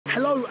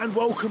Hello and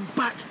welcome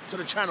back to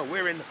the channel.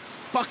 We're in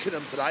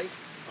Buckingham today,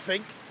 I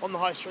think, on the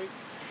high street.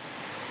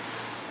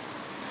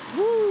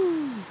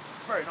 Woo!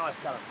 Very nice,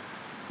 Callum.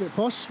 It's a bit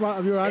posh, right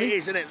up your alley. It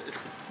is, isn't it?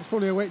 There's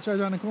probably a Waitrose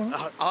around the corner.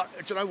 Do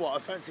you know what? I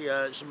fancy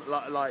some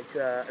a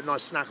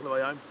nice snack on the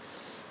way home.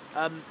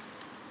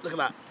 Look at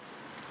that.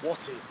 What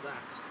is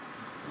that?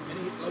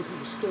 Any local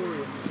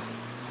historians?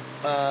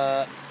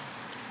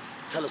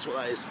 Tell us what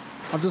that is.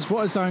 I've just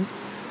spotted something.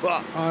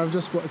 What? I've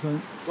just spotted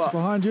something. What?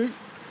 Behind you.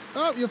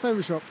 Oh, your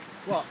favourite shop.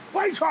 What?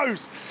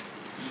 Waitrose!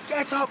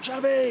 Get up,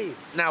 chubby!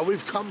 Now,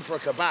 we've come for a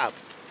kebab.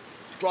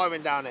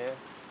 Driving down here,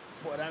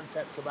 spotted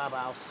Antep Kebab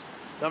House.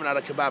 We haven't had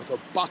a kebab for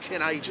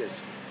bucking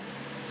ages.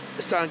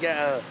 Let's go and get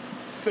a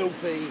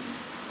filthy,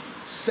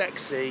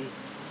 sexy,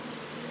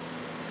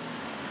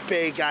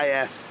 big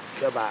AF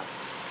kebab.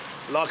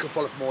 Like and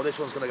follow for more. This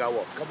one's going to go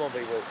off. Come on,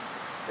 people.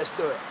 Let's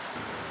do it.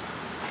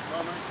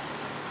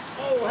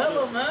 Oh,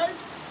 hello, mate.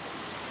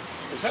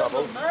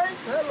 Hello, mate.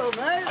 Hello,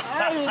 mate.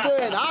 How are you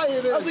doing? How are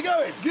you doing? How's it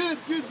going? Good,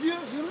 good. You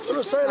want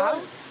to say hello?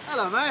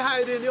 Hello, mate. How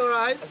you doing? You all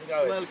right? How's it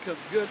going? Welcome.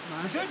 Good,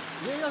 man. Good?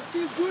 Yeah, I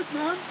see you good,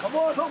 man. Come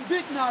on. Come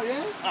big now,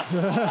 yeah?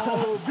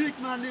 Oh, big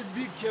man need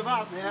big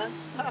kebab, man.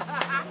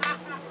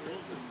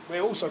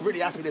 We're also really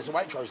happy there's a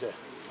Waitrose there.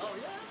 Oh,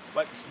 yeah?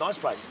 But it's a nice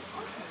place.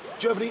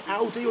 Do you have any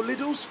Aldi or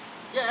Lidl's?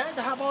 Yeah,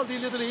 they have all the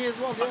little here as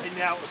well, yeah? In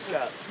the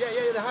outskirts? Yeah,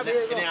 they have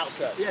here as well. In the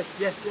outskirts? Yes,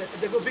 yes, yeah.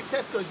 They got big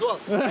Tesco as well.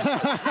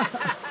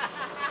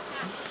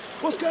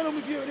 What's going on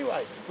with you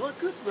anyway? Well,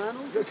 good, man.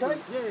 All You good, okay? man.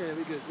 Yeah,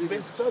 we're good. You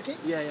been to Turkey?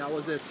 Yeah, I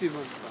was there 2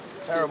 months back.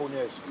 Terrible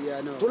news. Yeah,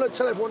 I know. Do you want to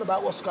tell everyone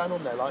about what's going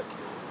on there? Like,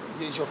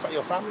 is your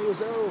family was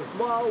there? Or?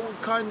 Well,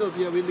 kind of,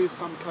 yeah. We lose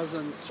some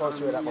cousins. Sorry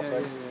to hear that, my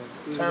friend.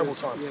 Terrible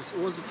time. Yes, it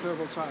was a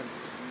terrible time.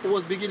 It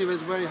was beginning, it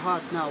was very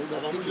hard now.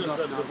 We're picking up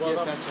now, get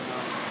better now.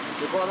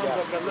 How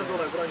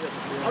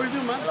are you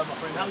doing, man? Hello, my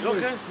friend. How are you?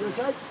 Okay? You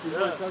okay? He's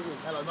my cousin.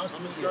 Hello, nice to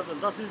meet you.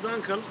 That's his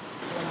uncle.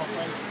 Hello, my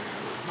friend.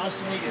 Nice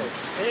to meet you.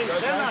 Hey, You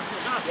okay? nice.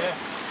 Yes.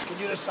 Can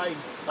you just say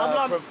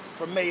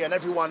from me and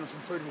everyone from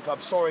Food Review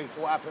Club, sorry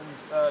for what happened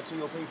to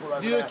your people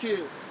over Diyor there.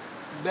 ki,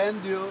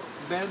 ben diyor,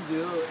 bir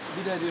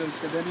de diyor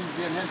işte beni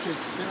izleyen herkes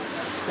için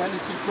senin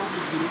için çok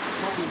üzgünüm,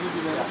 çok özür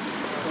dilerim.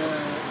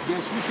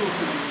 Geçmiş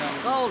olsun yani.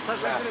 Sağ ol,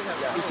 teşekkür ederim.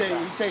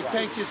 He say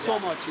thank you so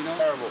much, you know.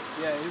 Terrible.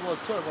 Yeah, it was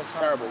terrible time.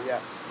 Terrible, yeah.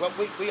 Well,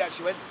 we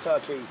actually went to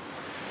Turkey,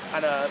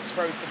 and it's a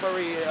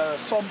very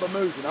somber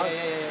mood, you know.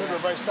 People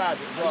are very sad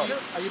as well.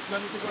 Are you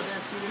planning to go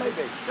there soon?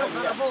 Maybe.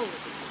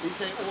 He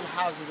say all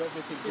houses,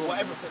 everything. Well,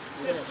 everything.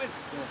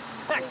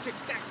 Tactic.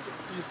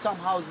 Some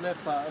houses left,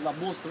 but like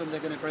most of them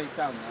they're going to break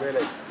down. Now.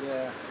 Really?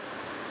 Yeah.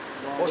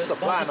 What's the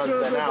plan over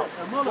there now? His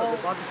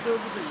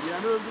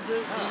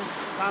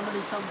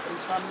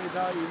family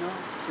died, you know.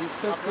 His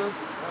sisters.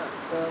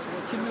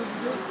 His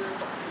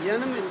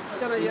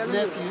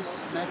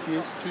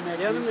nephews, 2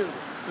 nephews,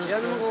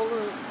 sisters.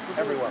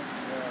 Everyone.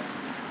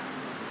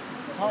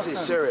 This is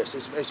serious.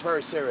 It's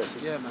very serious.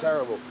 It's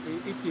terrible.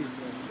 It is.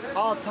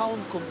 Our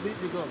town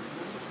completely gone.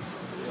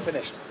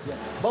 Finished. Yeah.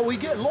 But we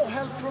get a lot of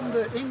help from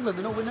England,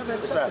 you know, we never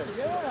accept it.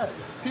 Yeah.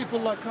 People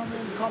like come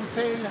in,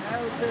 campaign,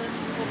 helping,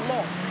 a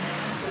lot.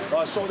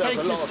 Well, I saw there was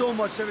a lot. Thank you so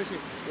much, everything.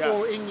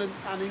 For England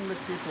and English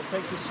people,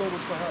 thank you so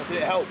much for help.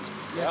 It helped.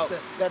 Yes,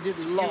 that did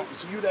a lot.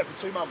 So you were there for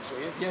 2 months, were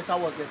you? Yes, I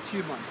was there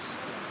 2 months.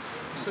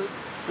 So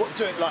what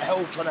doing? Like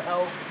help, trying to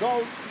help?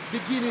 Well,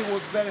 beginning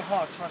was very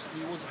hard, trust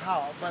me, it was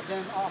hard. But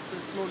then after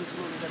slowly,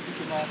 they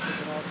picking up,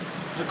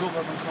 the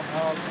government come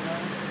help, you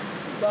know.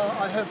 But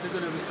I hope they're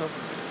going to recover.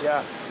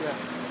 Yeah.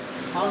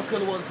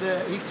 Uncle was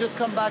there. He just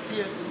come back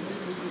here.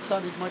 His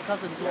son is my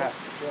cousin as well.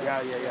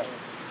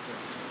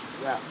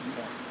 Yeah.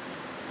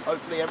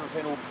 Hopefully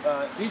everything will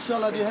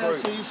İnşallah diyor her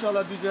improve. şey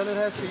inşallah düzelir,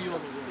 her şey iyi olur.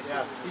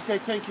 Yeah. He say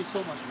thank you so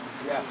much, man.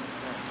 Yeah.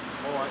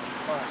 All right.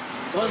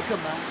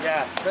 Welcome, man.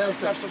 Yeah.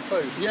 Let's have some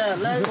food. Yeah,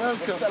 welcome.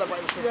 Let's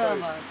celebrate with some Yeah,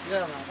 food. man.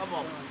 Come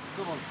on.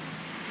 Come on.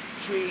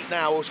 Should we eat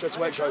now or let's go to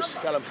Waitrose?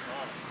 Callum.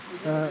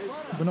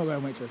 We're not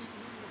going Waitrose.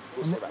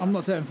 I'm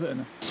not setting foot in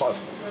there. So,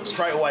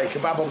 straight away,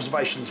 kebab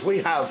observations.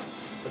 We have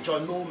the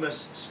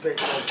ginormous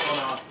spit of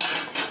doner.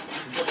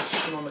 We've got the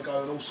chicken on the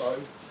go, and also,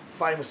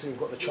 famously, we've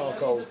got the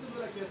charcoal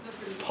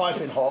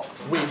piping hot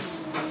with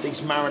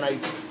these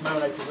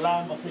marinated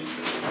lamb, I think,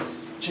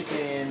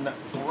 chicken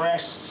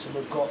breasts, and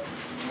we've got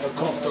a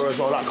kofta as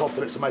well. That kofta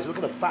looks amazing.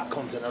 Look at the fat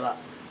content of that.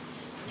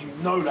 You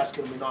know that's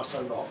going to be nice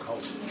over hot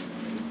coals.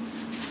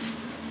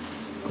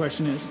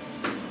 Question is,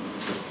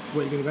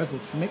 what are you going to go for?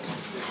 Mixed?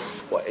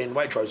 What, in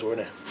Waitrose or in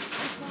here?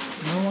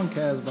 No one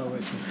cares about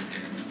Waitrose.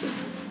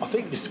 I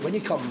think when you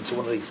come to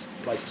one of these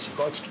places, you've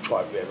got to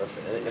try a bit of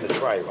everything in a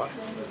tray, right?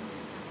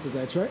 Is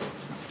that a tray?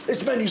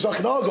 This menu's like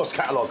an Argos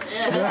catalogue.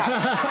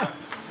 Yeah.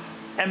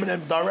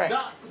 M&M Direct.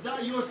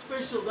 That you're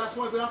special, that's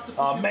why we have to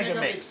put Mega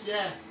Mix.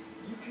 Yeah.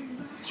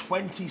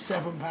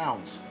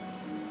 £27.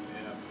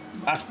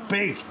 That's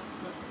big.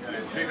 Yeah,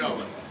 it's big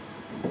over.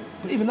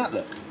 But even that,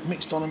 look,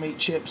 mixed on meat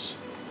chips,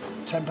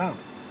 £10.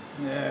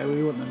 Yeah,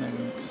 we want the mega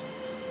mix.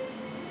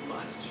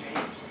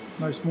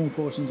 No small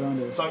portions around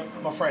here. So,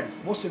 my friend,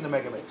 what's in the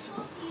mega mix?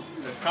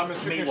 There's common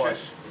chicken Meat-wise.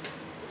 shit.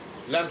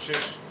 lamb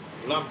shish,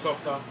 lamb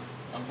kofta,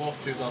 and both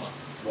 2 doner.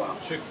 Wow.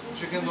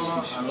 Chicken doner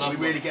and So lamb we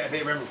really get a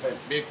bit of everything.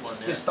 big one,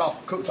 yeah. This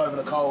stuff cooked over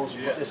the coals,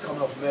 we've got this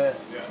coming off of there.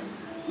 Yeah.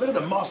 Look at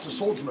the master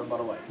swordsman, by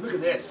the way. Look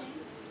at this.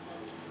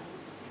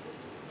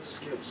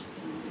 Skills.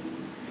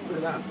 Look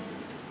at that.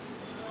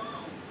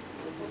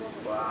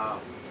 Wow.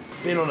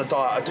 Being on a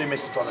diet, I do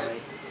miss the doner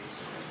meat.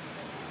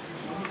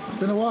 It's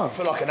been a while. I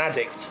feel like an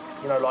addict,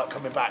 you know, like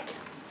coming back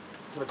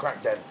to the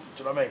crack den.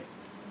 Do you know what I mean?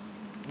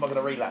 Am I going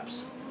to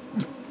relapse?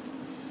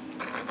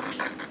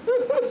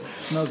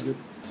 Smells good.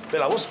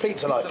 Billa, what's the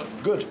pizza like?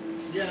 Good.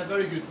 Yeah,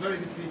 very good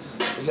pizza.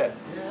 Is it?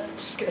 Yeah.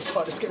 Let's get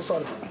aside. Let's get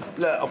aside.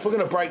 Look, if we're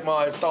going to break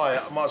my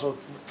diet, I might as well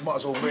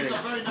really.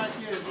 It's very nice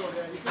here as well.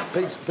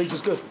 Yeah.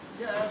 Pizza's good.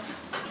 Yeah.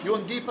 You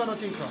want deep or not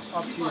thin crust?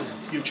 Up to you.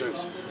 You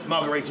choose.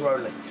 Margarita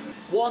only.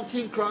 1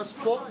 thin crust,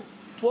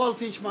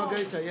 12-inch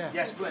margarita, yeah.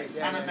 Yes, please.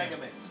 Yeah, and yeah, a mega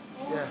mix.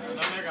 Yeah. And a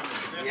mega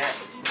mix, yeah.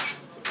 Yes.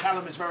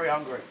 Callum is very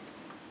hungry.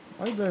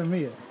 Why are you blaming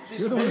me?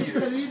 This You're the one menu-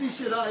 who's- İyi bir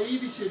şey,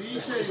 iyi bir şey, iyi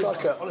It's, şey. it's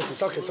like honestly,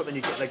 it's like something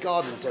you get in a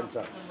garden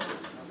centre.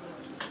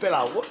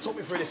 Bilal, talk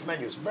me through this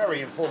menu. It's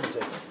very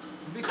informative.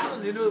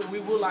 Because you know we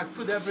will like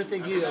put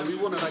everything here. We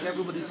want to like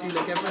everybody see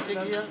like everything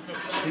here.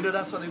 You know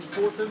that's what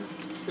important.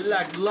 It's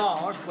like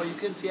large, but you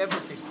can see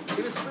everything.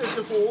 It's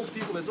special for old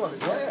people as well.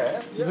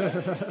 Yeah.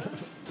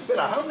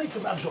 Bilal, how many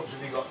kebab shops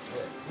have you got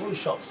here? All the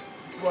shops.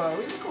 Well,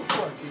 we've got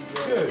quite a few.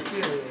 Good.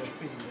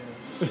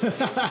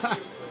 Yeah.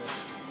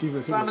 Keep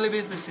it simple. Family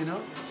business, you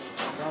know.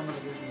 Family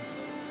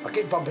business. I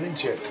keep bumping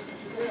into you.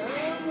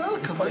 Yeah,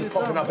 welcome. You're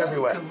popping up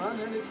everywhere. Welcome, man,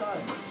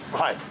 anytime.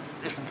 Right,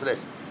 listen to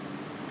this.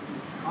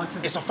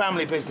 It's a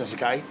family business,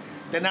 okay?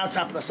 They're now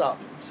tapping us up.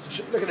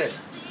 Look at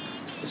this.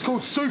 It's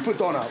called Super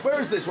Doner. Where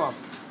is this one?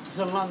 It's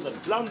in London.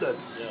 London.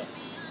 Yeah.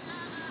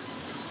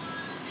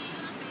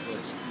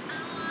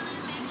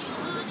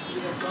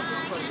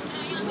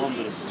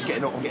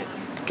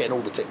 I'm getting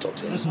all the TikToks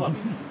here. This one.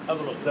 Have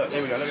a look. Look,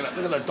 here we go. Look at that.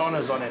 Look at the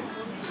doners on it.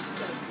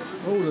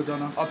 All the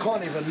doner. I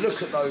can't even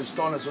look at those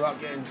doners without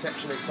getting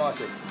sexually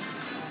excited.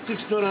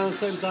 $6 at the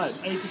same time.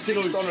 80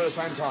 $6 at the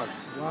same time.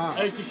 Wow.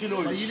 80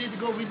 kilos. But you need to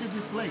go visit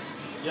this place.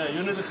 Yeah,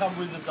 you need to come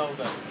visit down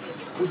there.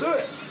 We'll do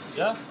it.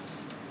 Yeah?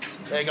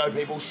 There you go,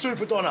 people.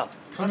 Super Doner.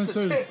 Coming That's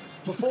the soon. tip.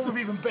 Before we've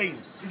even been.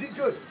 Is it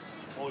good?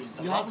 Oh, it's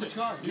You have to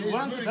try. You Yeah,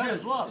 went it's there very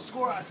as well.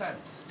 Score out of 10.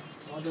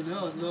 I don't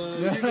know. No,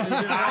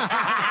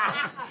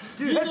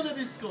 you're gonna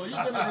disco.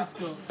 You're gonna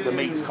disco. The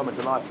meat's coming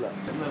to life, look.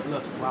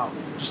 Look. Wow.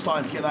 Just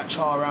starting to get that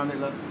char around it,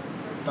 look.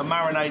 The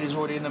marinade is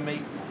already in the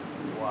meat.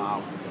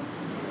 Wow.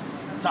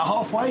 Is that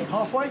halfway?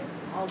 Halfway?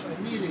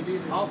 Nearly.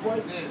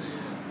 Halfway?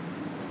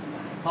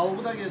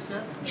 Tavuğu da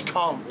göster. You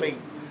can't beat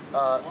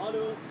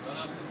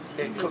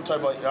it cooked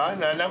over. Yeah,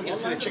 now we get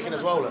to see the chicken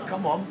as well, look.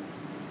 Come on.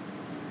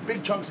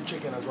 Big chunks of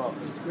chicken as well.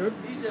 It's good.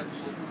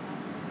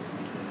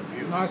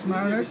 Nice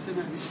marinade.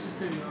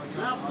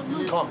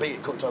 You can't beat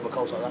it cooked over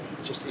coals like that.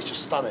 It's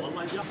just stunning.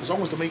 As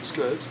long as the meat's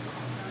good,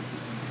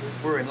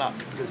 we're in luck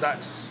because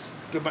that's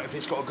good. If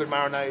it's got a good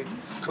marinade,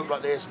 cooked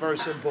like this, very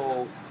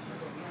simple.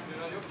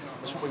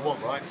 That's what we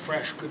want, right?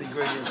 Fresh, good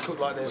ingredients,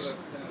 cooked like this.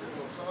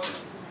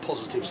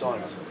 Positive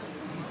signs.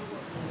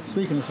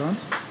 Speaking of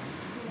signs,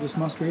 this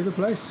must be the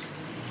place.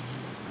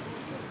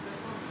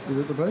 Is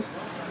it the place?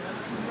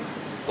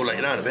 We'll let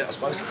you know in a bit, I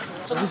suppose.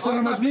 Have you seen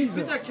how much meat's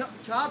there?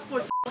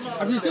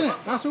 Have you seen it?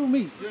 That's all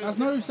meat. That's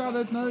no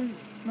salad, no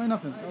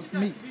nothing. That's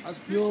meat. That's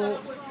pure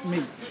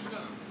meat.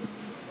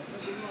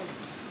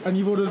 And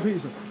you've ordered a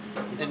pizza.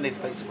 You didn't need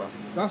the pizza, bruv.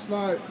 That's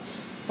like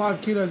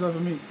 5 kilos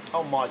of meat.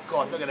 Oh my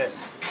God, look at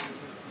this.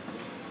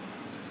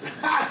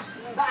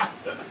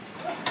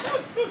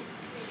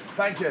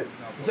 Thank you.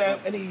 Is there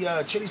any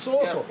chili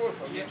sauce? Or?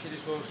 Yeah, chili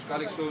sauce,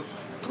 garlic sauce.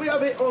 Can we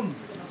have it on?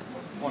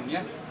 One,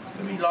 yeah.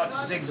 Give me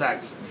like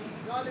zigzags.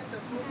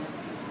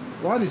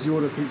 Why did you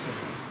order pizza?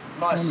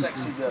 Nice,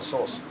 Honestly. sexy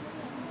sauce.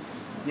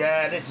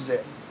 Yeah, this is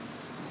it.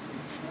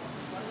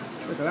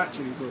 Look at that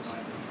chili sauce.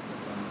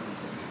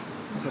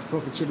 That's a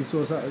proper chili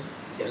sauce, that is.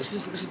 Yeah, this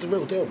is the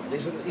real deal, man.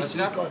 These guys.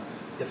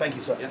 Yeah, thank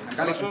you, sir. Yeah,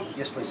 garlic sauce.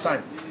 Yes, please.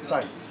 Same.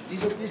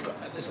 These guys.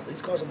 Listen,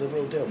 these guys are the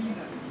real deal.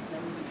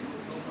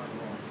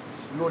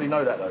 You already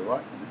know that, though,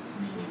 right?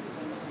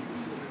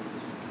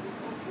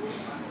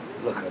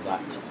 Look at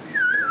that.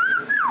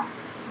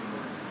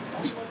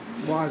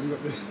 Why have you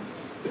got this?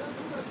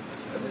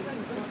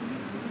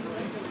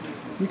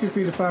 You could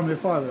feed a family of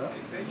 5 of that.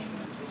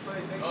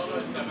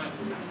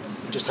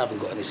 We just haven't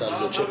got any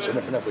salad or chips or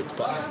anything, have we?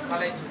 But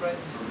Salad, bread.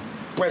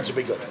 breads would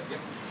be good.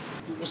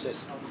 What's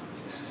this?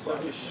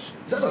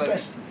 Is that the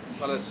best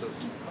Salad sauce.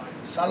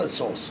 salad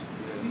sauce?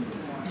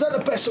 Is that the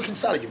best looking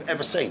salad you've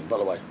ever seen, by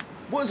the way?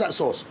 What is that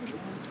sauce?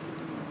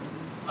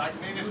 Like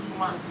native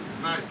sumac.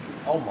 It's nice.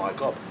 Oh my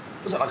God.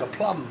 Was it like a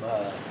plum,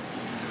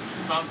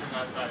 Something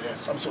like that, yeah.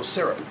 some sort of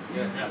syrup?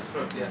 Yeah,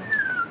 sure. Yeah.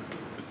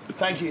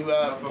 Thank you,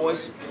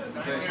 boys.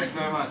 Okay, thank you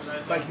very much.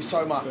 Thank you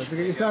so much. Don't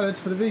forget your salads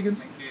for the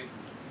vegans.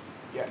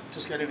 Yeah,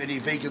 just get any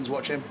vegans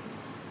watching.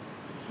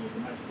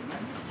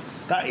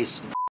 That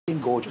is f***ing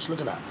gorgeous.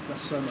 Look at that.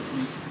 That's so much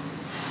meat.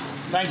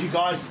 Thank you,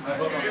 guys.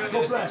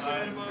 God bless.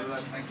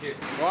 Thank you.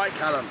 Right,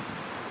 Callum.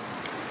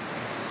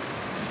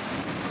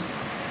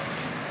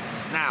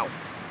 Now,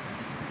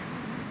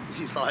 this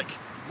is like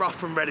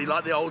rough and ready,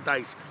 like the old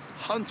days.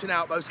 Hunting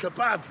out those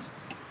kebabs.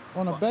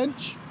 On a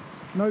bench,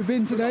 no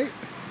bin today.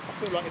 I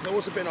feel like if there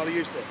was a bin, I'd have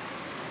used it.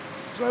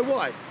 Do you know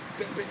why?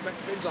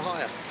 Bins are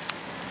higher.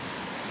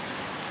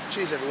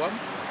 Cheers, everyone.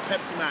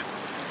 Pepsi Max.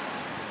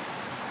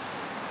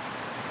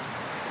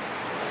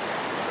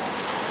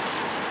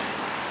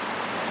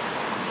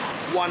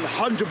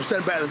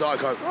 %100 better than Diet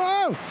Coke.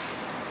 Oh!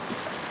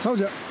 Told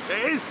you.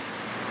 It is.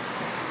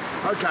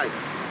 Okay.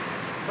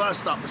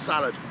 First up, the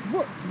salad.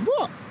 What?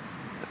 What?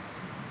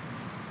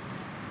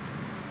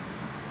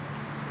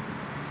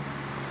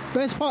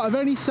 Best part of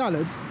any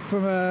salad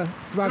from a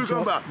kebab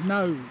Cucumber. shop,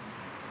 no,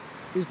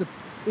 is the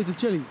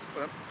chilies.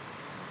 Well,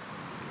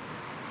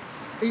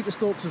 Eat the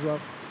stalks as well.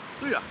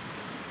 do ya?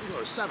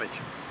 You're a savage.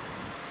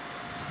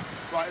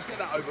 Right, let's get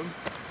that open.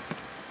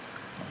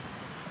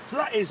 So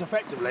that is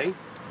effectively,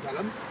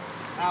 Callum,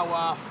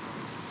 our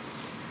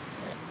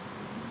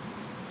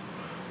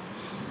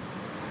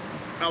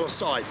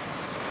side.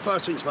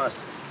 First things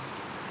first.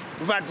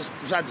 We've had the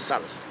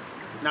salad.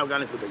 Now we're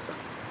going in for the pizza.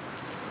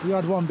 You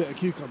had one bit of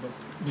cucumber.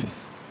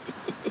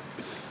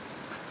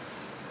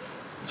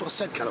 That's what I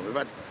said, Callum. We've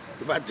had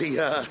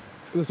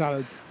The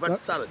salad. the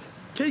salad.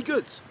 Key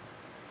goods.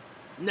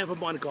 Never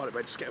mind a garlic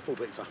bread. Just get a full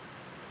pizza.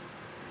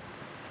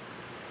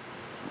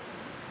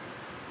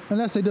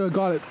 Unless they do a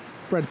garlic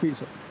bread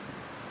pizza.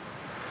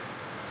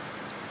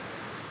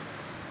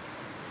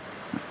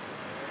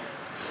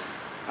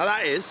 And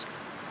that is,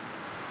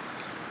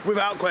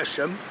 without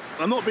question,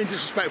 I'm not being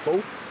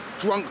disrespectful,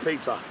 drunk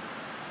pizza.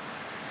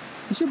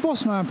 It's your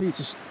boss man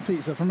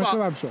pizza from a Right.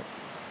 kebab shop.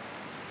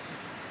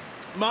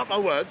 Mark my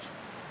words.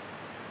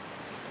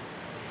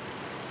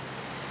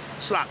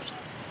 Slaps.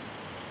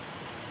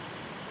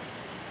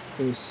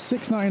 It was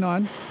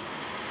 $6.99.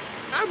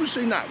 Have you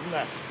seen that?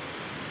 No.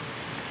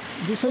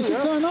 Did it say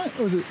 $6.99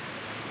 or was it?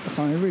 I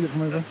can't even read it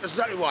from over. That's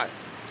exactly why.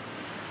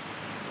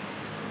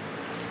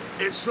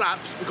 It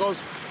slaps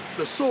because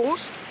the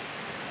sauce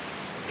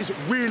is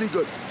really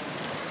good.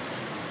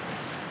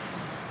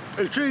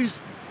 The cheese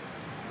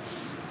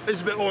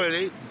is a bit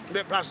oily, a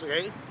bit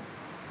plasticky,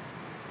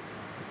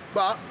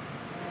 but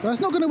That's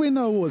not going to win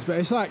no awards, but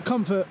it's like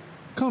comfort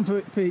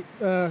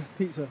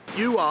pizza.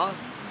 you are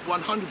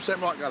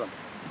 100% right, Callum.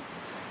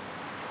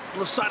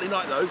 On a Saturday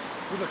night though,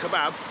 with a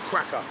kebab,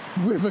 cracker.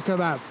 With a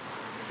kebab.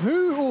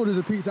 Who orders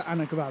a pizza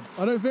and a kebab?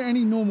 I don't think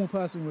any normal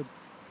person would.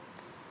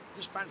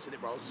 Just fancied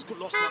it, bro.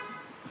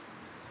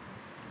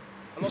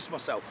 I lost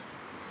myself.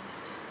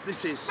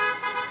 This is,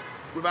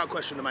 without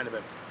question, the main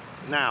event.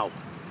 Now,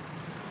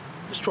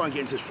 let's try and get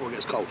into this before it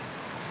gets cold.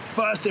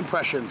 First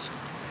impressions.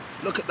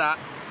 Look at that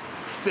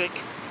thick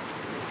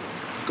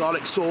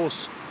garlic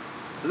sauce.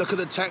 Look at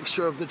the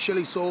texture of the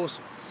chili sauce.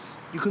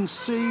 You can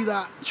see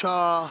that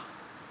char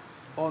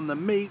on the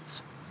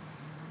meat.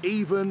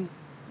 Even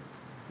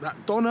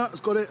that doner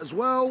has got it as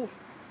well.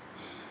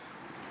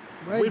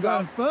 Where are you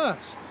going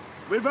first?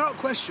 Without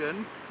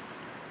question,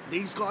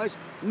 these guys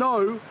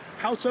know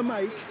how to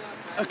make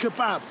a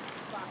kebab.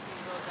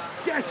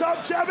 Get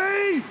up,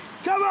 Chevy!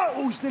 Come on!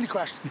 Oh, he's nearly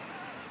crashed.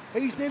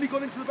 He's nearly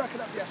gone into the back of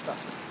that Fiesta.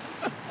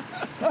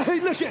 Hey,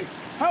 look at him.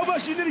 How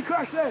much you nearly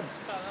crashed then?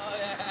 Oh,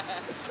 yeah.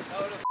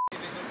 That would have been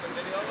good for the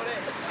video,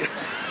 wouldn't it?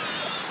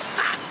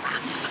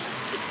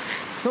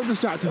 Stop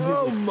distracting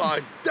Oh people.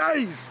 my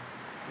days!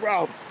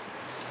 Bro,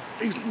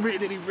 he's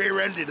really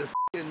rear-ended a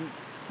f***ing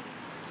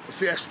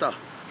Fiesta.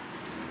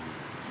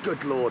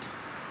 Good Lord.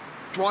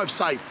 Drive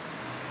safe.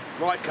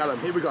 Right, Callum,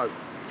 here we go.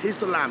 Here's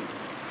the lamb.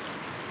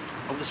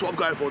 Oh, this is what I'm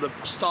going for, the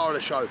star of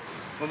the show.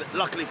 And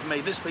luckily for me,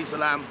 this piece of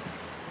lamb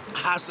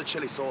has the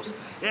chili sauce.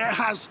 It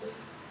has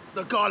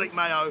the garlic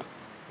mayo.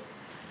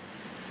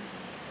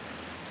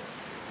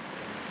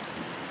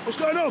 What's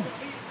going on?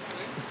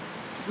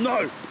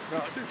 No. No,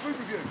 I do food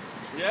reviews.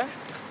 Yeah?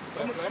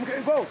 I'm getting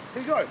involved.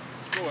 Here you go.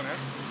 Go on, then.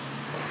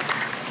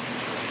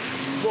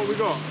 What have we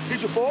got?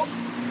 Here's your fork.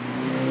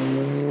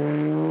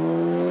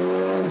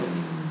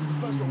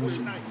 First of all, what's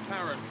your name?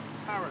 Taryn.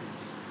 Aaron.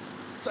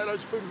 Say hello to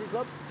Food Review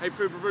Club. Hey,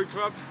 Food Review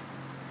Club.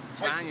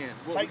 Take, Bang it.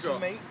 What take we some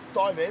got? meat,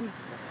 dive in.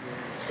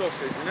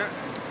 Sausage, innit?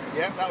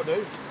 Yeah, that'll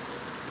do.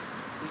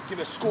 Give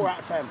it a score out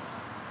of 10.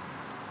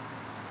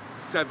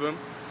 7.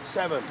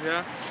 7.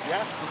 Yeah? Yeah?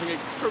 I think it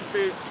could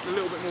be a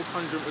little bit more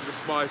pungent with the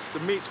spice. The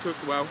meat's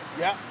cooked well,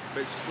 Yeah.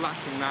 but it's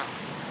lacking that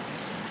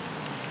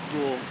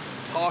raw.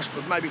 Harsh,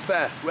 but maybe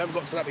fair. We haven't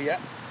got to that bit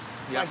yet.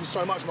 Yeah. Thank you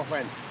so much, my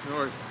friend. No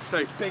worries.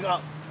 Safe. Big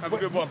up. Have a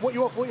good one. What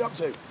you up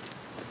to?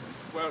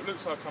 Well, it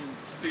looks like I'm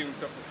stealing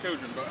stuff from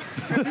children, but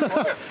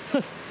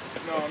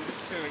no, I'm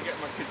just chilling, getting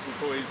my kids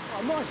some toys.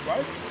 Oh, nice,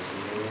 bro.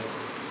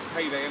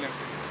 Payday, innit?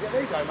 Yeah,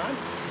 there you go, man.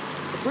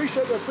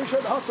 Appreciate the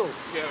hustle.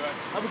 Yeah, right.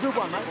 Have a good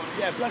one, man.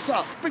 Yeah, bless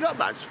up. Big up,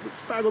 lads.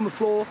 Fag on the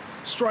floor,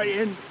 straight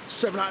in,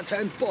 7 out of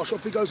 10. Bosh,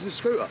 off he goes on the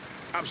scooter.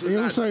 He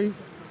Absolutely. also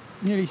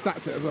nearly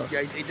stacked it as well.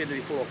 Yeah, he did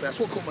nearly fall off there. That's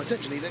what caught my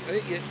attention.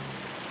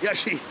 He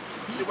actually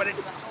he went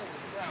into that hole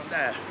down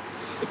there.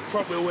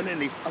 Front wheel went in.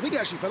 I think he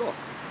actually fell off,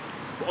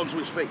 but onto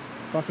his feet.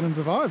 Buckingham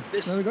survived.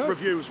 This There we go.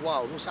 review is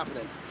wild. What's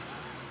happening?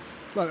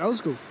 Like old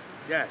school.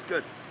 Yeah, it's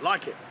good.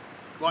 Like it.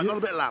 Right,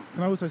 another bit of lamb.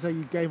 Can I also say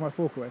you gave my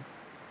fork away?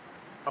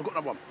 I've got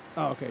another one.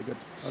 Oh, okay, good.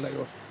 I'll let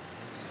you off.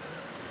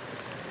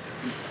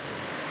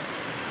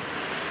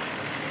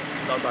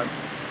 No, don't.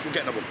 We'll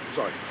get another one.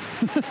 Sorry.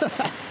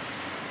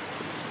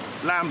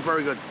 Lamb,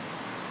 very good.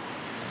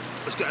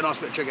 Let's get a nice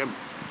bit of chicken.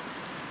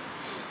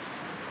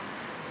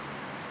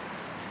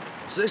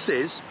 So this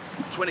is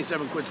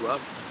 27 quid's worth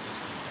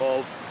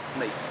of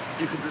meat.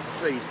 You can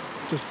feed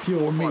just pure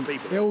 4 or 5 meat.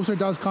 people. It also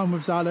does come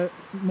with salad,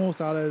 more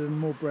salad and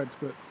more bread,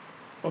 but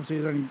obviously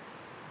there's only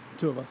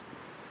 2 of us.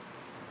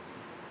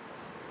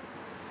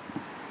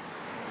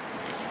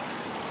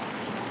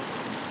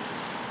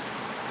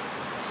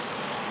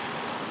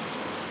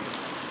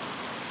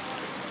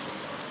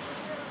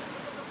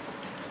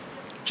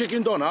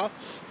 Chicken doner,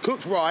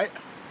 cooked right,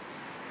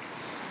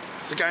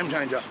 it's a game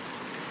changer.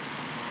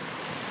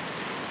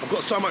 I've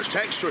got so much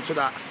texture to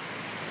that.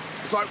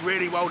 It's like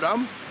really well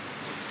done,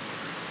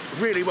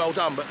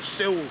 but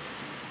still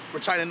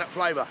retaining that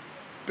flavour.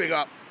 Big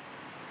up.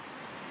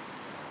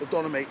 The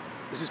doner meat.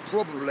 This is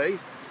probably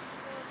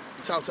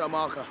a telltale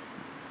marker.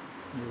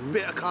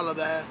 Bit of colour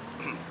there.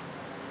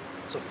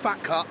 It's a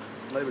fat cut.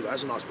 There we go,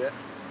 that's a nice bit.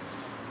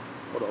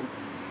 Hold on.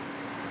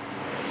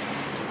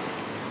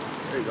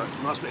 There you go,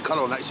 nice bit of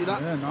colour on that, you see that?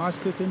 Yeah, nice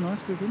cooking,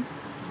 nice cooking.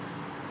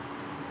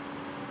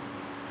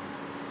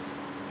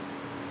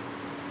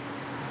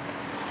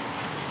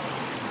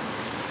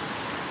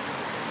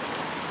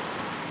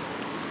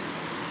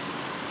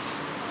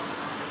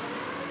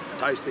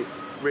 Tasty,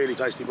 really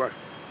tasty, bro.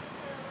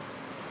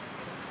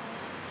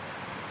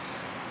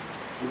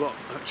 We've got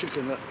that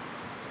chicken that...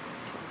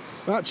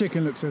 That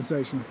chicken looks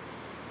sensational.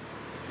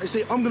 You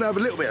see, I'm going to have a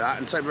little bit of that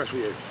and save the rest for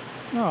you.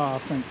 Oh,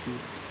 thank you.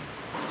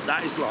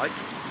 That is like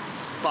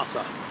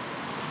butter.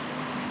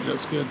 It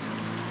looks good.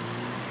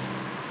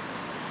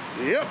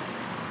 Yep.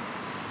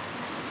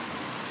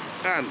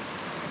 And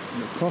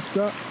The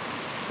kofta,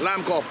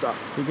 lamb kofta.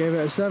 we gave it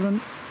a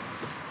 7.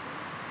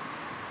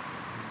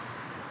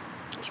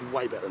 It's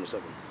way better than a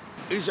 7.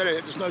 He said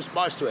it, there's no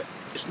spice to it.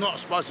 It's not a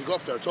spicy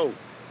kofta at all.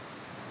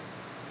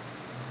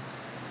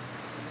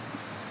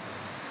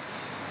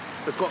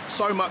 It's got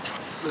so much,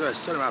 look at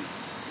this, turn around.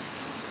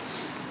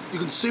 You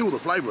can see all the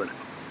flavour in it.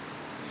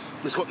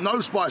 It's got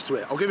no spice to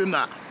it, I'll give him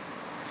that.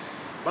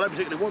 I don't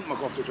particularly want my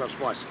kofta to have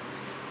spice.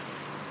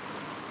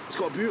 It's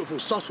got a beautiful,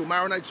 subtle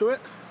marinade to it.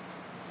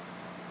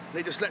 And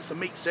it just lets the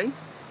meat sing.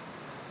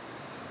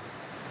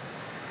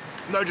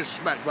 No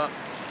disrespect, but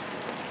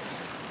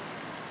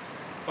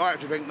I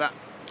actually think that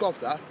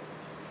kofta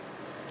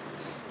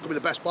could be the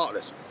best part of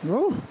this.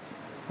 Oh,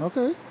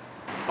 okay.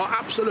 I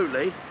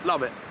absolutely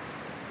love it.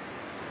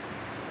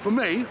 For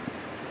me,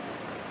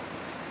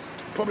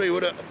 probably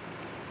would have,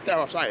 dare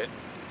I say it,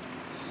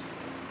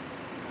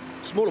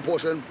 smaller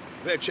portion,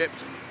 bit of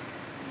chips,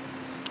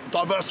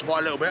 diversify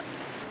a little bit.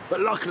 But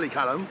luckily,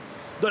 Callum,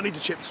 don't need the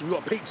chips, we've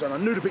got pizza, and I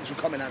knew the pizza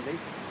would come in handy.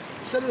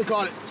 Instead of the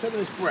garlic, instead of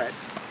this bread,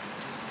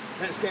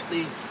 let's get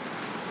the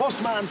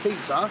Bossman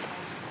pizza,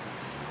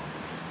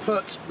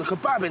 put the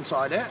kebab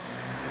inside it.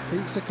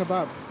 Pizza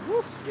kebab.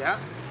 Woo. Yeah.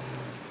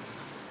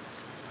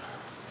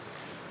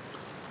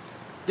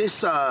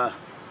 This, let's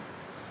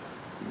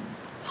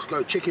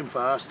go chicken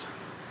first.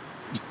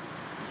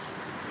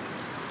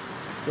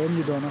 Then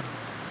your doner.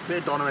 Bit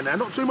of doner in there,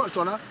 not too much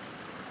doner.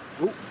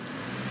 Ooh.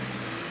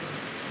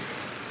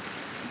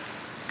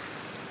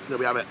 There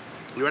we have it.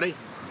 You ready?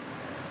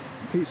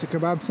 Pizza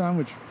kebab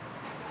sandwich.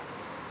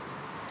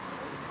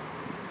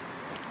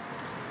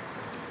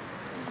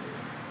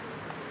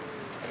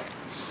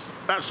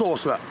 That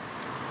sauce, look.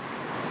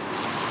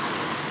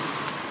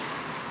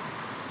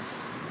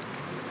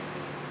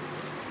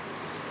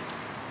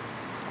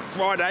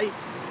 Friday,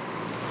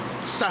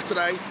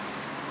 Saturday,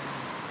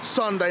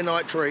 Sunday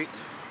night treat.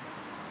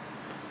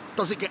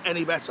 Does it get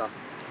any better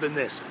than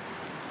this?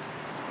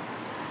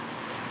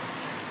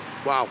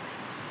 Wow.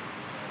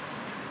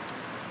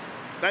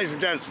 Ladies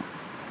and gents,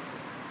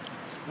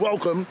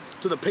 welcome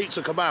to the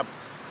Pizza Kebab.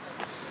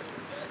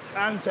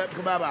 Antep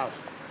Kebab House.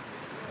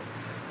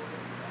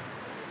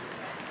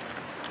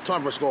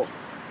 Time for a score.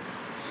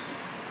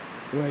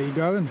 Where are you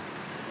going?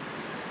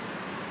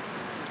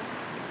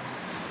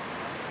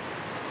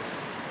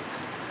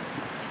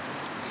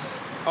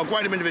 I'll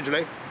grade them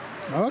individually.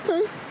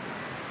 Okay.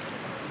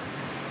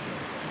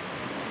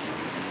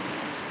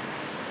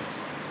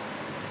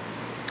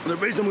 The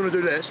reason I'm going to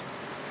do this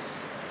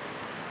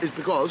is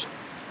because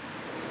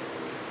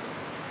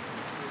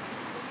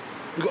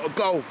we've got a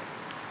gulf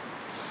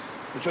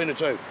between the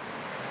two.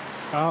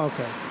 Oh,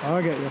 okay. Oh,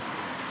 I get you.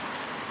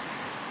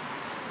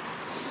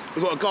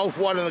 We've got a Gulf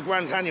 1 and a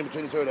Grand Canyon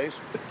between the two of these.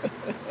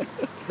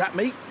 That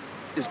meat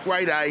is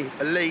grade A,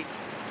 elite,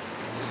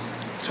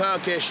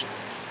 Turkish,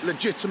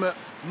 legitimate,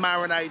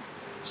 marinade,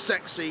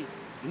 sexy,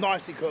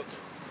 nicely cooked,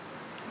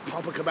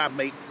 proper kebab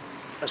meat.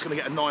 That's going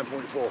to get a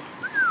 9.4.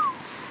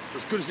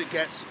 As good as it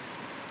gets.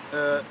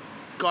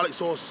 Garlic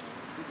sauce,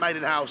 made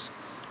in house,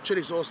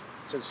 chili sauce,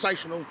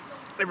 sensational,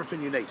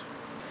 everything you need.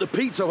 The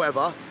pizza,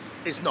 however,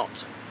 is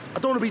not. I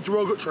don't want to be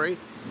derogatory,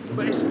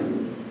 but it's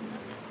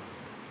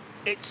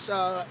it's,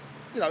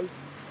 you know,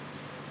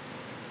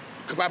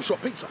 kebab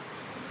shop pizza.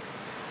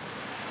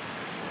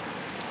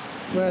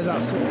 Where's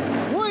that?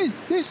 What is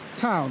this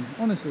town,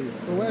 honestly,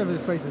 or whatever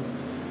this place is?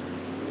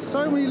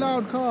 So many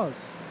loud cars.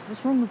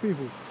 What's wrong with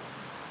people?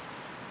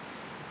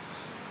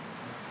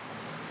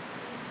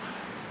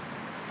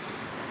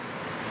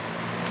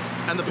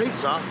 And the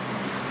pizza,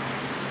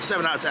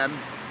 7 out of 10.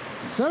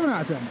 7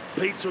 out of 10.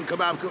 Pizza and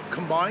kebab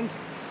combined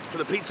for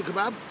the pizza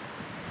kebab.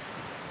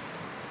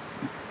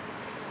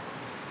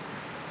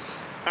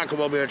 That could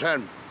well be a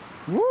 10.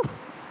 Woo!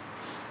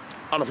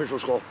 Unofficial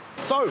score.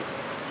 So,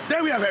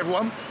 there we have it,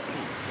 everyone.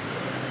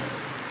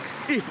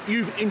 If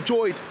you've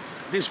enjoyed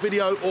this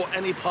video or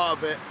any part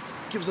of it,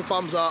 give us a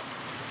thumbs up,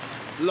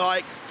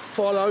 like,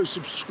 follow,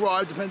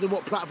 subscribe, depending on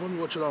what platform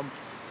you're watching on.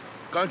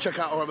 Go and check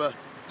out our other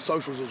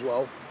socials as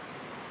well.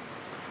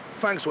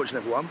 Thanks for watching,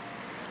 everyone.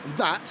 And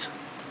that's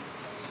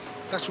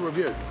a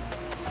review.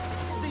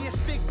 See us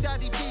Big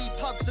Daddy B,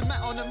 pugs and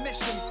Matt on a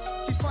mission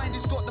to find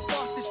who's got the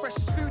fastest,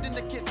 freshest food in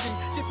the kitchen.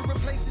 Different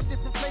places,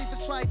 different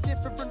flavours, try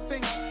different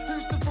things.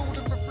 Who's the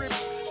ruler of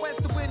ribs? Where's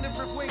the winner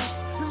of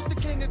wings? Who's the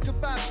king of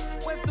kebabs?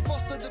 Where's the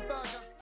boss of the burger?